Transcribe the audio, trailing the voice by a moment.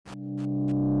Good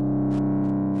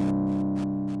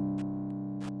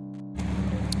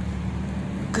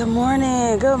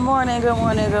morning, good morning, good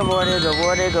morning, good morning, good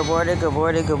morning, good morning, good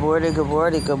morning, good morning, good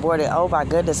morning, good morning. Oh my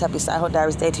goodness, happy Side Hoe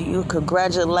Diaries Day to you.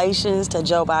 Congratulations to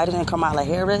Joe Biden and Kamala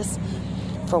Harris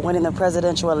for winning the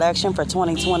presidential election for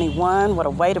 2021. What a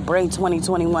way to bring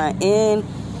 2021 in.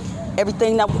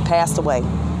 Everything that passed away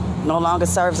no longer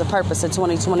serves a purpose in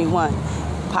 2021.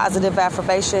 Positive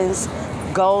affirmations,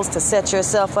 goals to set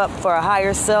yourself up for a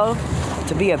higher self,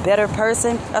 to be a better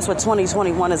person. That's what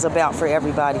 2021 is about for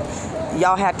everybody.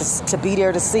 Y'all had to be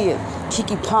there to see it.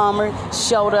 Keke Palmer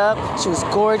showed up. She was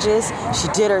gorgeous. She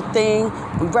did her thing.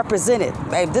 We represented.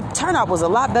 The turnout was a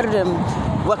lot better than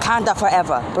Wakanda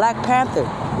Forever. Black Panther.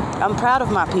 I'm proud of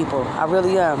my people. I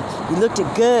really am. You looked it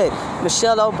good.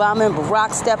 Michelle Obama and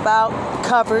Barack step out,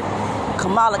 covered.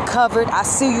 Kamala covered. I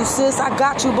see you, sis. I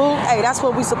got you, boo. Hey, that's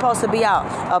what we supposed to be out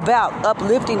about,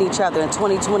 uplifting each other in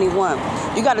 2021.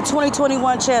 You got a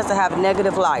 2021 chance to have a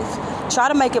negative life. Try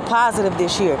to make it positive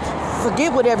this year.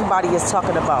 Forget what everybody is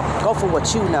talking about. Go for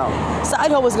what you know.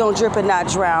 Side Hoe is going to drip and not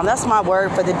drown. That's my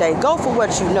word for the day. Go for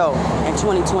what you know in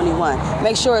 2021.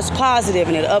 Make sure it's positive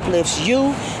and it uplifts you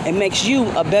and makes you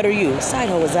a better you. Side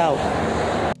Hoe is out.